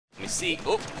Let me see.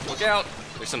 Oh, look out.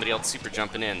 There's somebody else super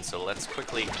jumping in, so let's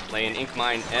quickly lay an ink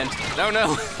mine and...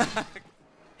 No.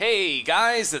 Hey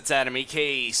guys, it's Adam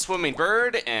aka Swimming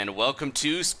Bird, and welcome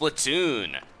to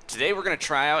Splatoon. Today we're going to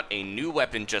try out a new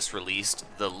weapon just released,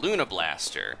 the Luna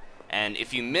Blaster. And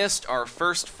if you missed our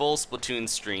first full Splatoon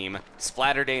stream,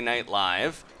 Splatterday Night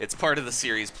Live, it's part of the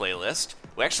series playlist.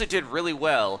 We actually did really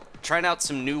well, tried out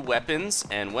some new weapons,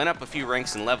 and went up a few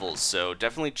ranks and levels, so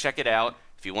definitely check it out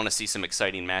if you want to see some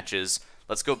exciting matches.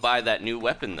 Let's go buy that new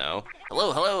weapon though.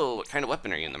 Hello, what kind of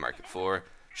weapon are you in the market for?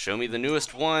 Show me the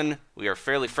newest one. We are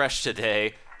fairly fresh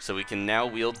today, so we can now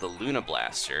wield the Luna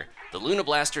Blaster. The Luna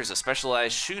Blaster is a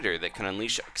specialized shooter that can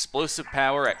unleash explosive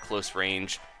power at close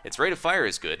range. Its rate of fire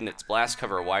is good, and its blasts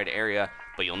cover a wide area,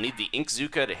 but you'll need the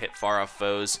Inkzooka to hit far-off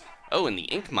foes. Oh, and the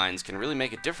ink mines can really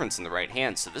make a difference in the right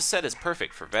hand, so this set is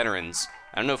perfect for veterans.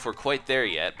 I don't know if we're quite there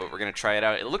yet, but we're going to try it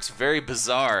out. It looks very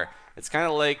bizarre. It's kind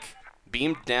of like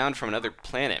beamed down from another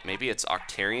planet. Maybe it's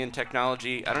Octarian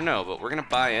technology. I don't know, but we're going to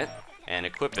buy it and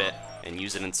equip it and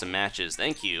use it in some matches.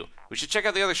 Thank you. We should check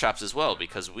out the other shops as well,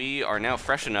 because we are now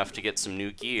fresh enough to get some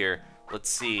new gear. Let's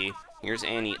see. Here's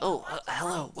Annie. Oh,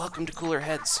 hello. Welcome to Cooler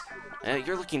Heads.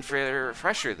 You're looking for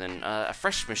fresher than a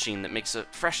fresh machine that makes a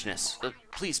freshness.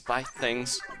 Please buy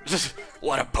things.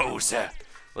 What a poser.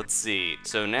 Let's see.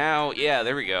 So now, yeah,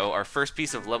 there we go. Our first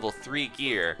piece of level 3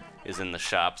 gear is in the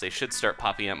shop. They should start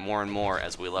popping up more and more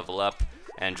as we level up.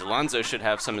 And Jalonzo should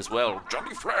have some as well.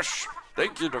 Johnny Fresh!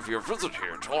 Thank you for your visit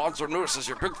here. Jalonzo notices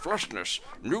your big freshness.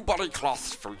 New body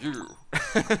cloths for you.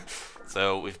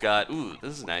 So we've got, ooh,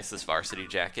 this is nice. This varsity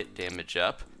jacket, damage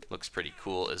up. Looks pretty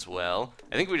cool as well.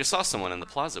 I think we just saw someone in the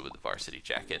plaza with the varsity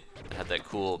jacket that had that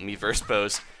cool Miiverse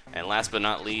pose. And last but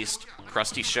not least,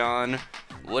 Krusty Sean.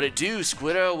 What it do,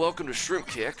 Squiddo? Welcome to Shrimp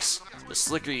Kicks. The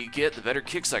slicker you get, the better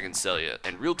kicks I can sell you.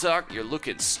 And real talk, you're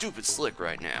looking stupid slick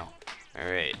right now.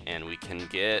 Alright, and we can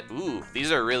get, ooh,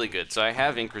 these are really good. So I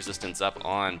have ink resistance up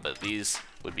on, but these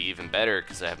would be even better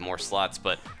because I have more slots,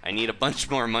 but I need a bunch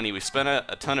more money. We spent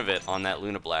a ton of it on that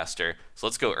Luna Blaster, so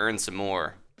let's go earn some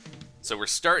more. So we're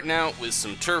starting out with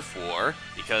some Turf War,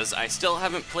 because I still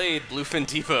haven't played Bluefin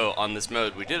Depot on this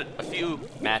mode. We did a few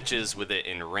matches with it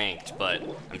in Ranked, but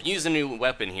I'm using a new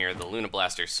weapon here, the Luna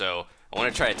Blaster, so I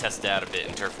want to try to test it out a bit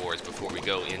in Turf Wars before we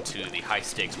go into the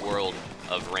high-stakes world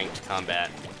of Ranked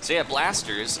combat. So yeah,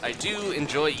 blasters, I do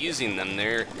enjoy using them.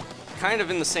 They're kind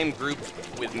of in the same group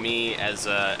with me as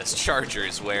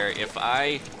chargers, where if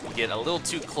I get a little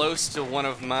too close to one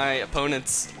of my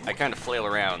opponents, I kind of flail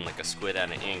around like a squid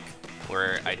out of ink,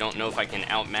 where I don't know if I can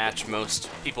outmatch most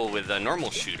people with a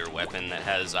normal shooter weapon that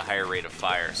has a higher rate of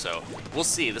fire. So we'll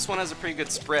see. This one has a pretty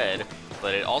good spread,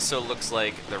 but it also looks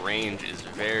like the range is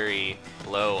very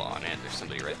low on it. There's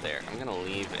somebody right there. I'm gonna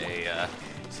leave a,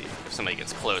 see if somebody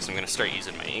gets close. I'm gonna start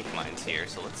using my ink mines here.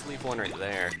 So let's leave one right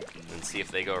there and see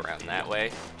if they go around that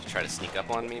way to try to sneak up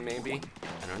on me maybe.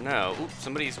 I don't know.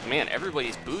 Ooh, man,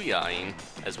 everybody's booyahing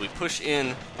as we push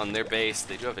in on their base.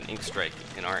 They do have an ink strike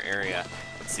in our area.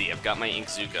 Let's see, I've got my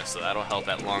Inkzooka, so that'll help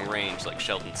at long range, like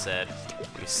Sheldon said.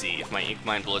 Let me see if my ink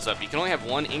mine blows up. You can only have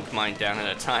one ink mine down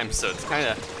at a time, so it's kind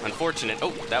of unfortunate. Oh,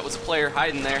 that was a player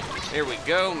hiding there. There we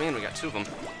go. Man, we got 2 of them.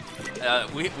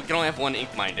 We can only have one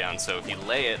ink mine down, so if you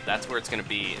lay it, that's where it's going to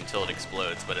be until it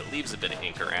explodes, but it leaves a bit of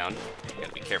ink around. You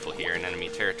gotta be careful here in enemy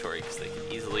territory, because they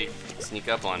can easily sneak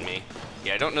up on me.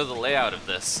 Yeah, I don't know the layout of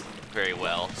this very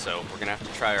well, so we're gonna have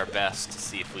to try our best to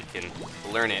see if we can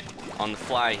learn it on the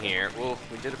fly here. Well,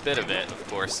 we did a bit of it, of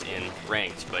course, in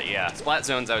Ranked, but yeah, Splat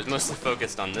Zones, I was mostly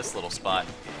focused on this little spot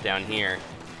down here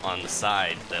on the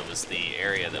side. That was the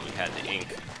area that we had the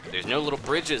ink. There's no little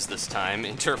bridges this time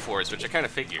in Turf Wars, which I kind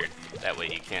of figured. That way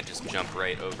you can't just jump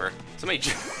right over. Somebody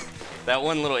that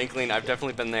one little Inkling, I've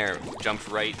definitely been there, jumped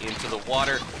right into the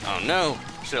water. Oh no,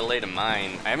 should have laid a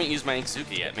mine. I haven't used my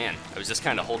Inkzooka yet, man. I was just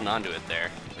kind of holding on to it there.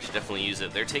 I should definitely use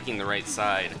it. They're taking the right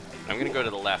side. I'm gonna go to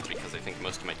the left because I think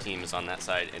most of my team is on that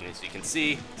side, and as you can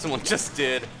see, someone just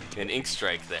did an ink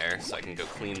strike there, so I can go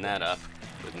clean that up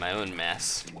with my own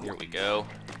mess. Here we go.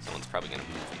 Someone's probably gonna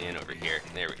move in over here.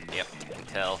 There we go. Yep, I can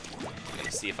tell. I'm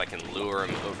gonna see if I can lure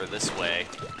them over this way,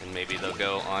 and maybe they'll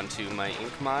go onto my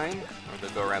ink mine, or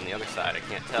they'll go around the other side. I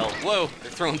can't tell. Whoa,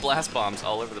 they're throwing blast bombs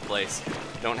all over the place.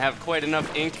 Don't have quite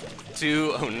enough ink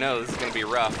to, oh no, this is gonna be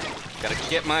rough. Gotta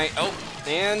get my, oh,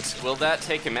 and will that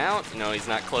take him out? No, he's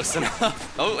not close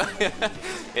enough. Oh,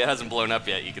 it hasn't blown up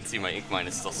yet. You can see my ink mine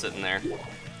is still sitting there.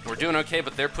 We're doing okay,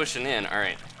 but they're pushing in. All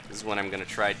right. This is when I'm gonna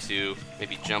try to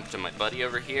maybe jump to my buddy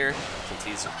over here, since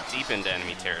he's deep into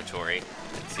enemy territory.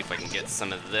 Let's see if I can get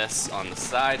some of this on the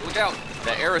side. Look out!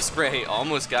 That arrow spray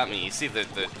almost got me. You see, the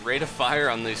rate of fire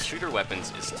on these shooter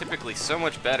weapons is typically so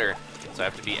much better, so I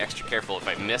have to be extra careful. If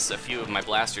I miss a few of my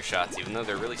blaster shots, even though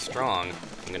they're really strong,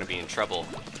 I'm gonna be in trouble.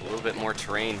 A little bit more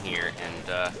terrain here,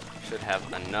 and should have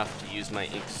enough to use my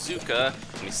Inkzooka.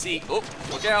 Let me see. Oh,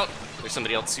 look out! There's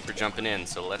somebody else super jumping in,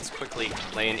 so let's quickly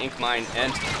lay an ink mine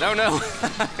and... No!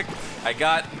 I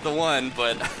got the one,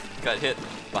 but got hit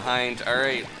behind.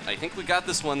 Alright, I think we got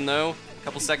this one though. A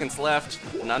couple seconds left.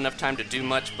 Not enough time to do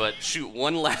much, but shoot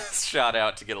one last shot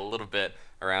out to get a little bit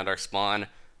around our spawn.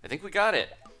 I think we got it.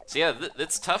 So yeah,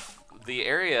 it's tough. The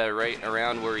area right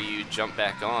around where you jump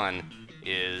back on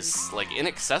is like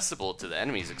inaccessible to the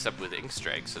enemies except with ink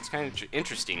strikes. So it's kind of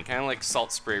interesting, kind of like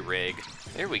salt spray rig.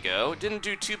 There we go. Didn't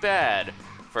do too bad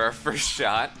for our first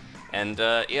shot. And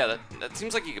yeah, that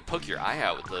seems like you could poke your eye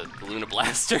out with the Luna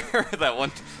Blaster. That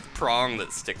one prong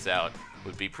that sticks out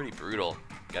would be pretty brutal.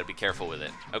 Gotta be careful with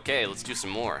it. Okay, let's do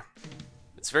some more.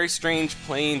 It's very strange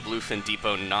playing Bluefin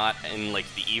Depot not in like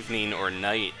the evening or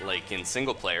night like in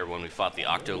single player when we fought the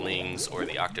Octolings or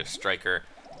the Octo Striker.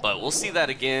 But we'll see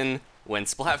that again when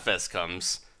Splatfest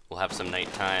comes. We'll have some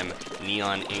nighttime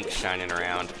neon ink shining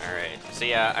around. Alright, so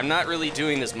yeah, I'm not really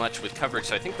doing as much with coverage,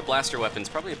 so I think the blaster weapon's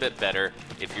probably a bit better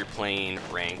if you're playing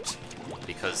ranked,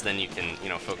 because then you can, you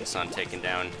know, focus on taking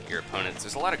down your opponents.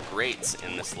 There's a lot of grates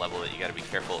in this level that you gotta be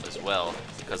careful as well,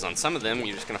 because on some of them,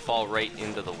 you're just gonna fall right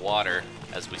into the water,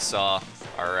 as we saw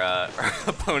our, our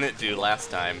opponent do last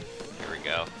time. Here we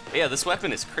go. But yeah, this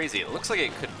weapon is crazy. It looks like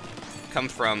it could come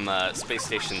from Space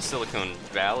Station Silicon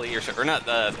Valley, or not, what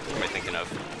am I thinking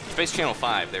of? Space Channel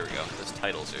 5, there we go. Those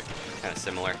titles are kind of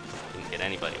similar. Didn't get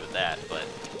anybody with that, but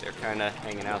they're kind of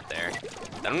hanging out there.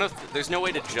 I don't know if there's no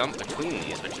way to jump between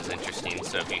these, which is interesting.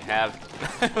 So if you have,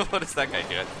 what is that guy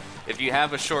doing? If you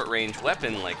have a short range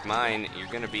weapon like mine, you're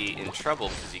gonna be in trouble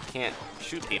because you can't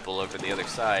shoot people over the other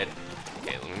side.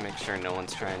 Okay, let me make sure no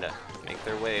one's trying to make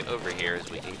their way over here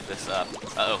as we ink this up.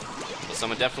 Uh-oh, well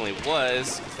someone definitely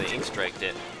was, because they ink striked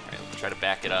it. All right, let's try to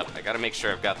back it up. I gotta make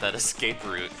sure I've got that escape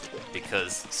route,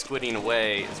 because squidding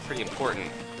away is pretty important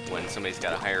when somebody's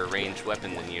got a higher range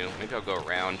weapon than you. Maybe I'll go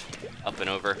around, up and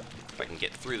over, if I can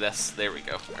get through this. There we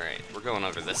go. Alright, we're going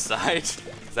over this side.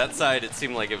 That side, it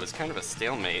seemed like it was kind of a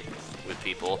stalemate with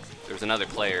people. There was another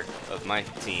player of my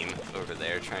team over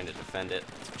there trying to defend it.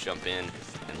 Let's jump in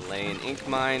and lay an ink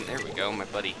mine. There we go, my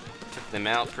buddy took them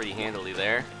out pretty handily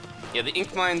there. Yeah, the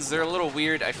ink mines, they're a little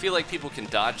weird. I feel like people can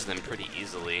dodge them pretty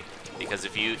easily, because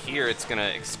if you hear it's gonna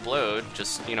explode,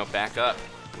 just, you know, back up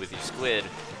with your squid,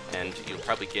 and you'll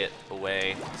probably get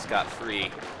away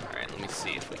scot-free. Alright, let me see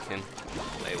if we can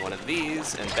lay one of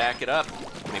these and back it up.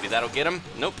 Maybe that'll get him.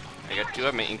 Nope. I do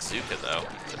have my Inkzooka, though.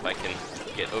 So if I can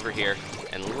get over here,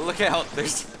 and look out,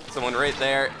 there's someone right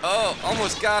there. Oh,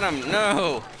 almost got him.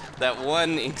 No! That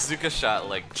one Inkzooka shot,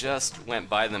 like, just went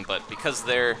by them, but because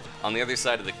they're on the other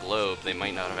side of the globe, they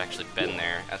might not have actually been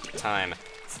there at the time.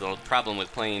 It's the problem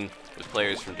with playing with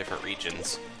players from different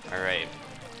regions. Alright.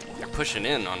 They're pushing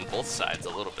in on both sides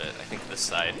a little bit. I think this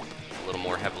side is a little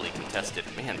more heavily contested.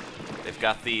 Man, they've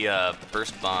got the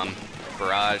burst bomb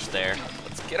barrage there.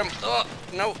 Let's get them. Oh,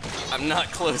 no, I'm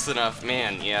not close enough.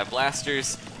 Man, yeah,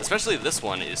 blasters, especially this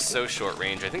one, is so short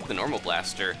range. I think the normal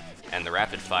blaster and the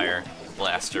rapid fire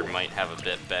blaster might have a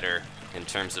bit better in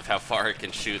terms of how far it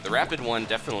can shoot. The rapid one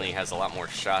definitely has a lot more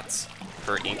shots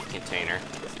per ink container.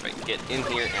 See if I can get in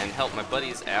here and help my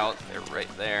buddies out. They're right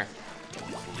there.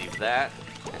 Just leave that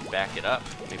and back it up.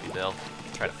 Maybe they'll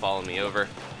try to follow me over.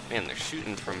 Man, they're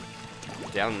shooting from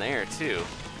down there too.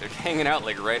 They're hanging out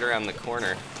like right around the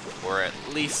corner, or at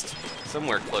least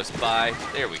somewhere close by.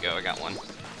 There we go, I got one.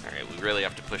 Alright, we really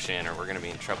have to push in or we're gonna be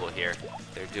in trouble here.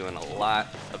 They're doing a lot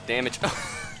of damage.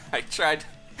 I tried.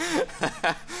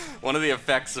 One of the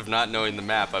effects of not knowing the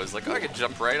map, I was like, oh, I could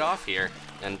jump right off here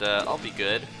and I'll be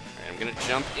good. Alright, I'm gonna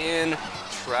jump in,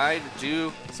 try to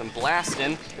do some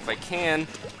blasting if I can,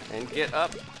 and get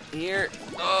up here.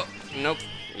 Oh, nope.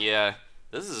 Yeah,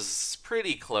 this is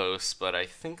pretty close, but I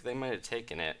think they might have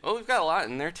taken it. Oh, we've got a lot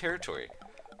in their territory.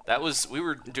 That was, we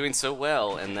were doing so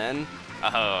well, and then,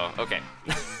 oh, okay.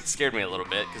 Scared me a little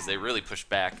bit, because they really pushed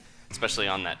back, especially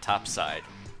on that top side.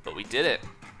 But we did it.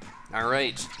 All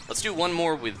right, let's do one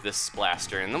more with this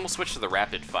blaster, and then we'll switch to the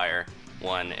rapid fire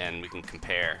one, and we can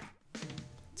compare.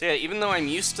 So yeah, even though I'm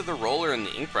used to the roller and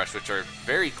the ink brush, which are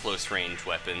very close range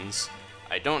weapons,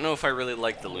 I don't know if I really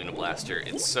like the Luna Blaster.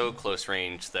 It's so close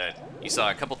range that you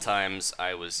saw a couple times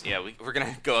I was, yeah, we're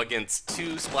gonna go against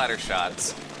 2 splatter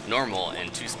shots normal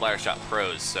and 2 splatter shot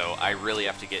pros, so I really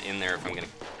have to get in there if I'm gonna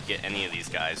get any of these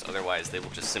guys, otherwise they will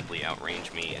just simply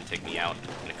outrange me and take me out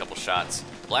in a couple shots.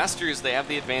 Blasters, they have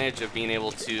the advantage of being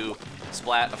able to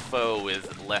splat a foe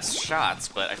with less shots,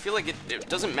 but I feel like it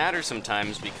doesn't matter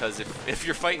sometimes, because if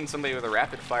you're fighting somebody with a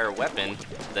rapid-fire weapon,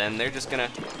 then they're just gonna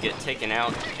get taken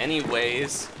out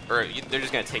anyways, or they're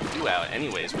just gonna take you out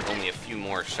anyways with only a few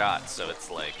more shots, so it's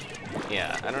like,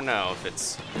 yeah, I don't know if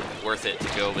it's worth it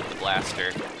to go with the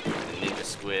blaster, the Ninja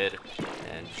Squid,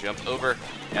 and jump over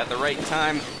at the right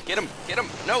time. Get him,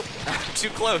 nope, too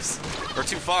close, or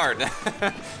too far.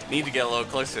 Need to get a little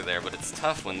closer there, but it's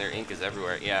tough when their ink is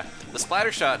everywhere. Yeah, the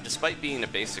splatter shot, despite being a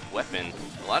basic weapon,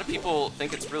 a lot of people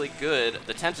think it's really good.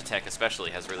 The Tentatek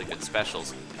especially has really good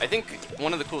specials. I think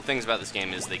one of the cool things about this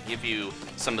game is they give you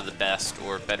some of the best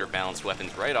or better balanced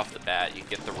weapons right off the bat. You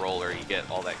get the roller, you get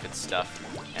all that good stuff,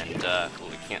 and well,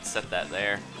 we can't set that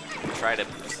there. Try to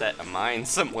set a mine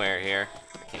somewhere here.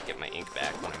 I can't get my ink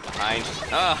back when I'm behind.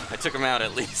 Ah, I took him out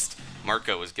at least.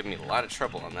 Marco was giving me a lot of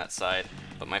trouble on that side,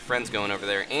 but my friend's going over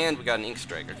there, and we got an ink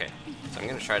strike. Okay, so I'm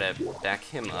gonna try to back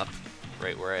him up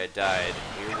right where I died.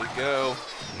 Here we go.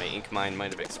 My ink mine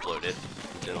might have exploded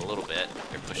in a little bit.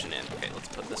 They're pushing in. Okay, let's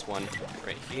put this one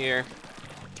right here,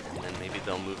 and then maybe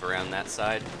they'll move around that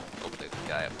side. Oh, there's a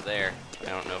guy up there. I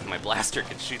don't know if my blaster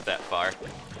can shoot that far.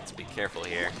 Let's be careful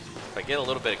here. If I get a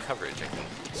little bit of coverage, I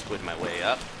can squid my way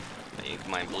up. The ink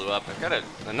mine blew up. I've got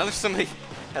another somebody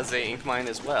has a ink mine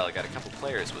as well. I got a couple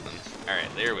players with them. All right,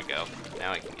 there we go.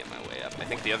 Now I can get my way up. I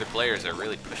think the other players are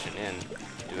really pushing in,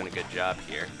 doing a good job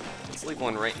here. Let's leave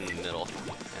one right in the middle,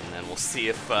 and then we'll see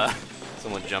if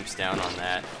someone jumps down on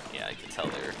that. Yeah, I can tell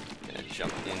they're gonna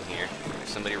jump in here. There's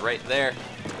somebody right there.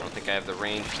 I don't think I have the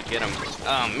range to get him.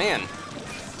 Oh man,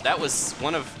 that was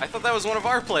I thought that was one of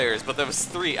our players, but that was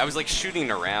three. I was like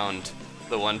shooting around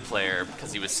the one player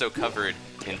because he was so covered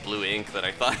in blue ink that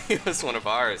I thought he was one of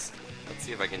ours. Let's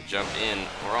see if I can jump in.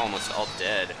 We're almost all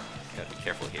dead. Gotta be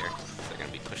careful here. They're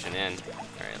gonna be pushing in.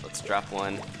 All right, let's drop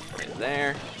one right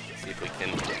there. See if we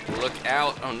can look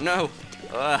out. Oh no!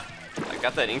 I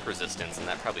got that ink resistance, and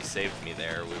that probably saved me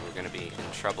there. We were gonna be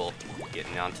in trouble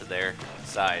getting onto their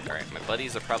side. All right, my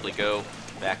buddies will probably go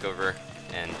back over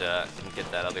and get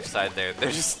that other side there.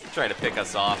 They're just trying to pick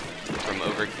us off from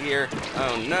over here.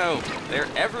 Oh no, they're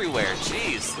everywhere.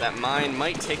 Jeez, that mine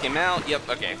might take him out. Yep,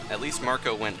 okay, at least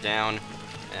Marco went down.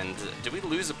 And did we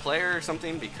lose a player or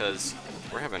something? Because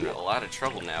we're having a lot of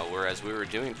trouble now, whereas we were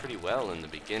doing pretty well in the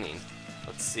beginning.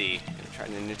 Let's see, I'm gonna try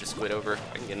to Ninja Squid over.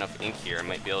 If I can get enough ink here, I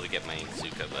might be able to get my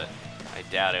Inkzooka, but I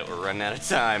doubt it. We're running out of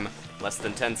time. Less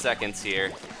than 10 seconds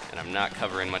here, and I'm not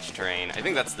covering much terrain. I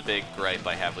think that's the big gripe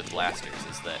I have with blasters,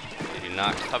 is that they do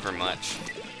not cover much,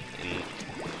 and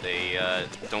they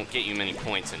don't get you many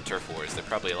points in turf wars. They're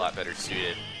probably a lot better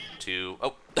suited to...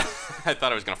 Oh, I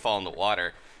thought I was gonna fall in the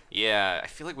water. Yeah, I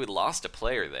feel like we lost a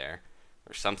player there,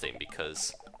 or something,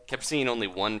 because I kept seeing only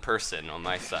one person on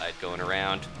my side going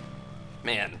around.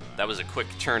 Man, that was a quick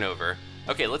turnover.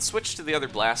 Okay, let's switch to the other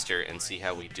blaster and see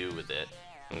how we do with it.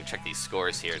 I'm gonna check these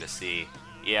scores here to see.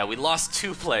 Yeah, we lost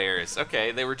 2 players.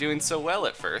 Okay, they were doing so well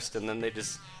at first, and then they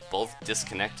just both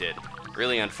disconnected.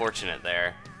 Really unfortunate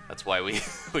there. That's why we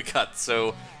got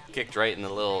so kicked right in the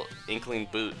little Inkling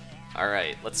boot. All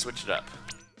right, let's switch it up.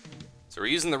 So we're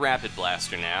using the Rapid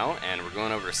Blaster now, and we're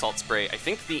going over Assault Spray. I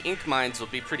think the ink mines will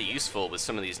be pretty useful with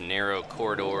some of these narrow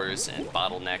corridors and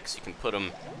bottlenecks. You can put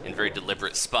them in very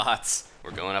deliberate spots.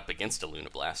 We're going up against a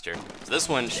Luna Blaster. So this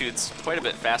one shoots quite a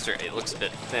bit faster. It looks a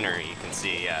bit thinner, you can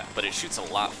see, but it shoots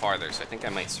a lot farther, so I think I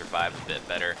might survive a bit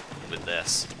better with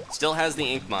this. Still has the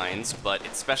ink mines, but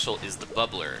its special is the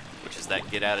Bubbler, which is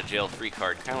that get-out-of-jail-free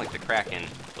card, kind of like the Kraken,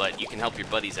 but you can help your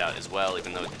buddies out as well,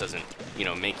 even though it doesn't, you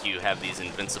know, make you have these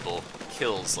invincible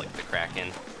kills like the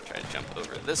Kraken. Try to jump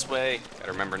over this way.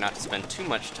 Gotta remember not to spend too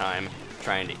much time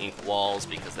trying to ink walls,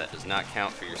 because that does not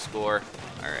count for your score.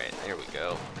 Alright, there we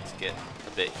go. Let's get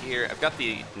a bit here. I've got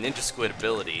the Ninja Squid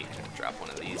ability. I'm gonna drop one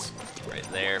of these right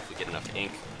there. If we get enough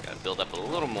ink, gotta build up a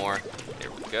little more. There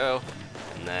we go.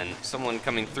 And then someone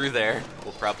coming through there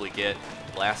will probably get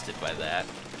blasted by that.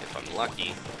 If I'm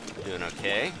lucky, I'm doing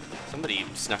okay. Somebody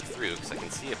snuck through, because I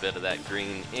can see a bit of that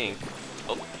green ink.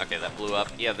 Oh, okay, that blew up.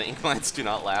 Yeah, the ink mines do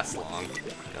not last long.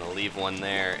 I'm gonna leave one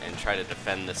there and try to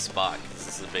defend this spot, because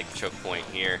this is a big choke point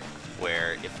here,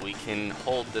 where if we can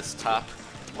hold this top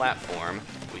platform,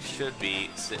 we should be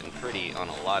sitting pretty on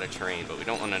a lot of terrain, but we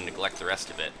don't want to neglect the rest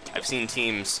of it. I've seen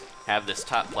teams have this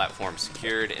top platform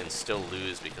secured and still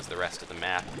lose because the rest of the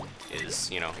map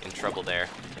is, you know, in trouble there.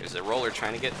 There's a roller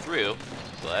trying to get through,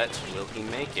 but will he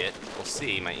make it? We'll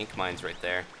see. My ink mine's right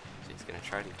there, so he's gonna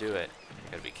try to do it.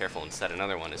 Gotta be careful and set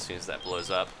another one as soon as that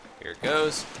blows up. Here it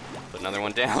goes. Put another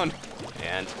one down.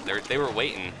 And they were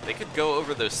waiting. They could go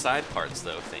over those side parts,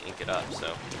 though, if they ink it up,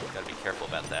 so gotta be careful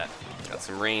about that. Got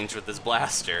some range with this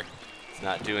blaster. It's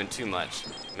not doing too much.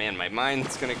 Man, my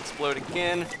mind's gonna explode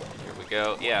again. Here we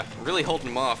go. Yeah, really holding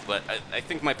them off, but I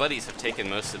think my buddies have taken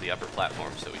most of the upper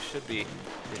platform, so we should be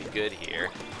pretty good here.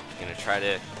 Gonna try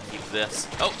to keep this.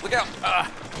 Oh, look out!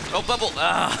 Ah! Oh, bubble!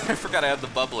 Ah! I forgot I had the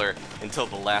bubbler until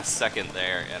the last second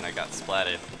there, and I got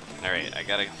splatted. Alright, I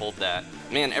gotta hold that.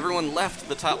 Man, everyone left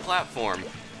the top platform.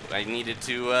 I needed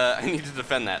to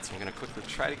defend that, so I'm gonna quickly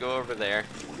try to go over there.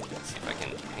 See if I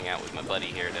can hang out with my buddy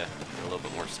here to get a little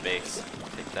bit more space.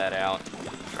 Take that out.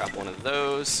 Drop one of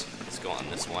those. Let's go on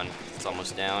this one. It's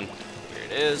almost down. Here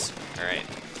it is. Alright,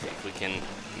 see if we can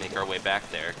make our way back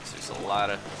there, because there's a lot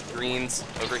of greens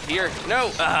over here. No!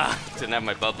 Ah! Didn't have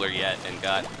my bubbler yet and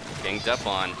got ganged up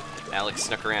on. Alex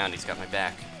snuck around. He's got my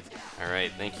back.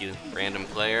 Alright, thank you, random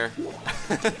player.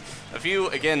 A few,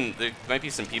 again, there might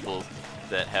be some people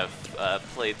that have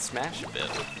played Smash a bit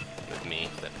with me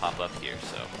that pop up here,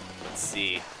 so let's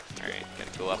see. Alright,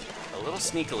 gotta go up a little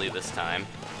sneakily this time.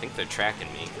 I think they're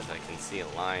tracking me because I can see a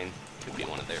line. Could be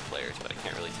one of their players, but I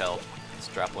can't really tell. Let's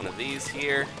drop one of these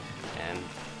here and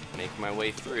make my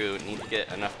way through. Need to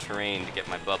get enough terrain to get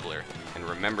my bubbler and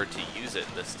remember to use it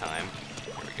this time.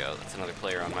 There we go, that's another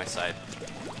player on my side.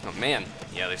 Oh man,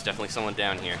 yeah, there's definitely someone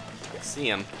down here. I see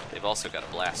him. They've also got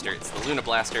a blaster. It's the Luna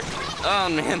blaster. Oh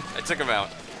man, I took him out.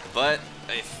 But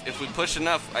if we push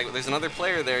enough, there's another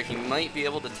player there. He might be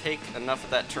able to take enough of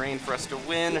that terrain for us to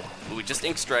win. Ooh, we just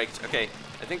ink striked. Okay,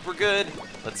 I think we're good.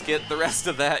 Let's get the rest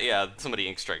of that. Yeah, somebody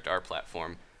ink striked our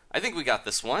platform. I think we got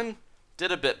this one.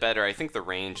 Did a bit better. I think the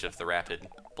range of the rapid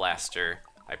blaster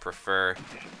I prefer.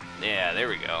 Yeah, there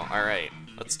we go. All right,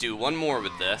 let's do one more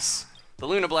with this. The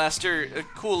Luna Blaster, a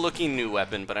cool looking new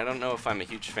weapon, but I don't know if I'm a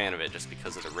huge fan of it just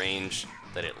because of the range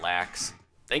that it lacks.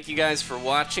 Thank you guys for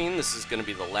watching. This is going to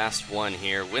be the last one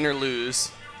here. Win or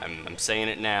lose, I'm saying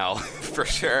it now for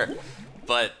sure.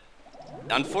 But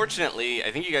unfortunately,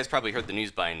 I think you guys probably heard the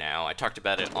news by now. I talked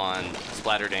about it on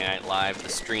Saturday Night Live, the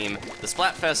stream. The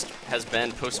Splatfest has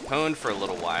been postponed for a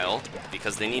little while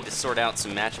because they need to sort out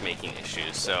some matchmaking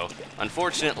issues. So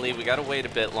unfortunately, we gotta wait a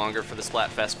bit longer for the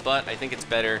Splatfest, but I think it's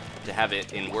better to have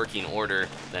it in working order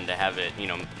than to have it, you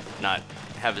know, not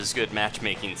have as good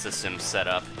matchmaking systems set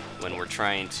up when we're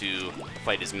trying to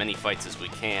fight as many fights as we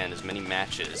can, as many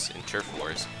matches in Turf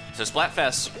Wars. So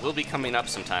Splatfest will be coming up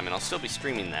sometime, and I'll still be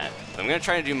streaming that. But I'm going to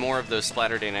try to do more of those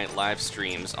Saturday Night Live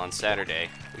streams on Saturday.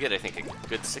 We get, I think, a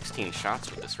good 16 shots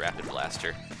with this Rapid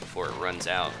Blaster before it runs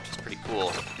out, which is pretty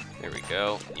cool. There we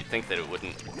go. You'd think that it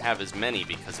wouldn't have as many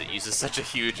because it uses such a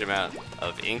huge amount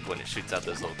of ink when it shoots out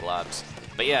those little globs.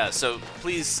 But yeah, so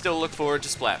please still look forward to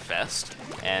Splatfest,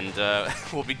 and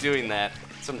we'll be doing that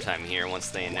sometime here once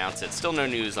they announce it. Still no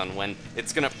news on when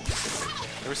it's gonna...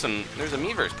 There's a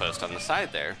Miiverse post on the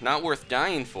side there. Not worth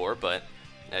dying for, but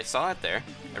I saw it there.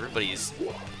 Everybody's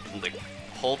like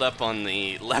holed up on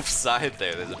the left side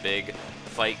there. There's a big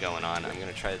fight going on. I'm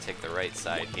gonna try to take the right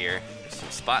side here. There's some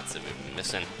spots that we've been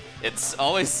missing. It's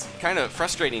always kind of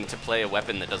frustrating to play a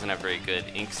weapon that doesn't have very good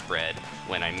ink spread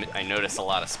when I notice a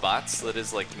lot of spots that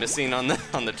is like missing on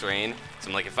the terrain. So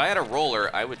I'm like, if I had a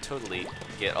roller, I would totally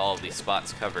get all of these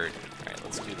spots covered. All right,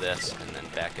 let's do this and then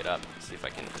back it up. See if I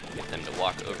can get them to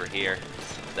walk over here.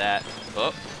 That.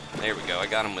 Oh, there we go. I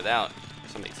got him without.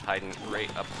 Somebody's hiding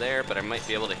right up there, but I might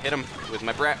be able to hit him with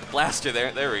my blaster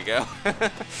there. There we go.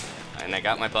 And I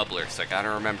got my bubbler, so I gotta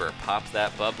remember, pop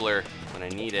that bubbler when I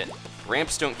need it.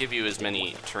 Ramps don't give you as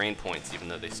many terrain points, even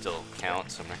though they still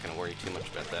count, so I'm not going to worry too much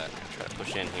about that. I'm going to try to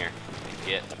push in here and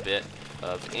get a bit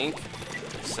of ink.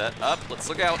 Set up. Let's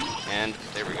look out. And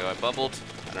there we go. I bubbled.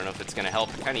 I don't know if it's going to help.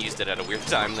 I kind of used it at a weird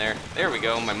time there. There we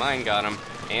go. My mind got him.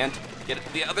 And get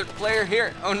the other player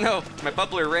here. Oh no, my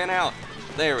bubbler ran out.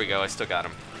 There we go. I still got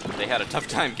him. They had a tough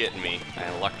time getting me.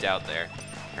 I lucked out there.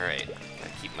 All right.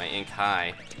 Gotta keep my ink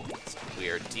high. We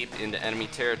are deep into enemy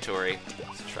territory.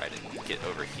 Let's try to get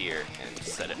over here and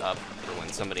set it up for when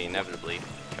somebody inevitably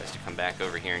tries to come back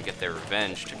over here and get their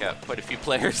revenge. Took out quite a few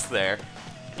players there.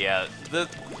 Yeah, the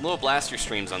little blaster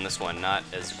streams on this one, not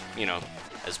as, you know,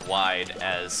 as wide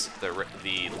as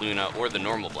the Luna or the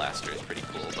normal blaster is pretty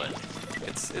cool, but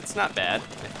it's not bad.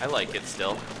 I like it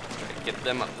still. Try to get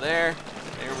them up there.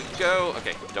 There we go.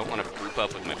 Okay, don't want to group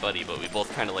up with my buddy, but we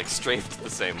both kind of like strafed the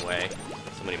same way.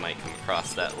 Somebody might come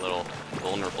across that little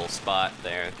vulnerable spot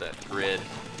there, that grid.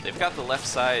 They've got the left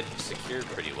side secured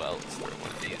pretty well. Let's throw one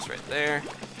of these right there.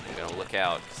 I'm gonna look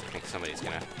out, because I think somebody's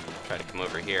gonna try to come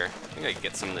over here. I think I can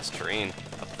get some of this terrain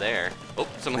up there. Oh,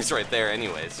 somebody's right there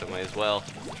anyway, so might as well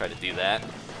try to do that.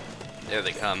 There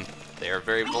they come. They are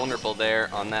very vulnerable there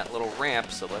on that little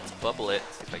ramp, so let's bubble it.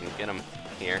 See if I can get them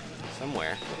here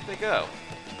somewhere. Where did they go?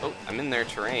 Oh, I'm in their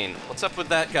terrain. What's up with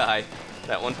that guy?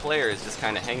 That one player is just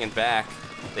kind of hanging back.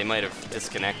 They might have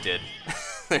disconnected.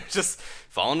 They're just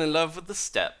falling in love with the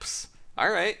steps.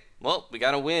 All right, well, we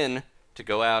got a win to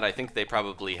go out. I think they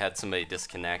probably had somebody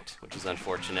disconnect, which is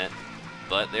unfortunate.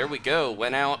 But there we go.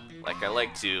 Went out like I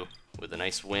like to with a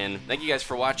nice win. Thank you guys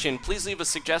for watching. Please leave a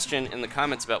suggestion in the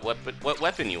comments about what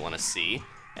weapon you want to see.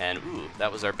 And, ooh,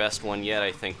 that was our best one yet,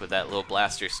 I think, with that little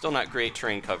blaster. Still not great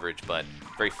terrain coverage, but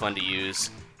very fun to use.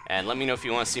 And let me know if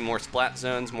you want to see more Splat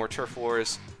Zones, more Turf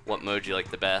Wars, what mode you like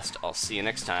the best. I'll see you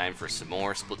next time for some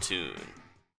more Splatoon.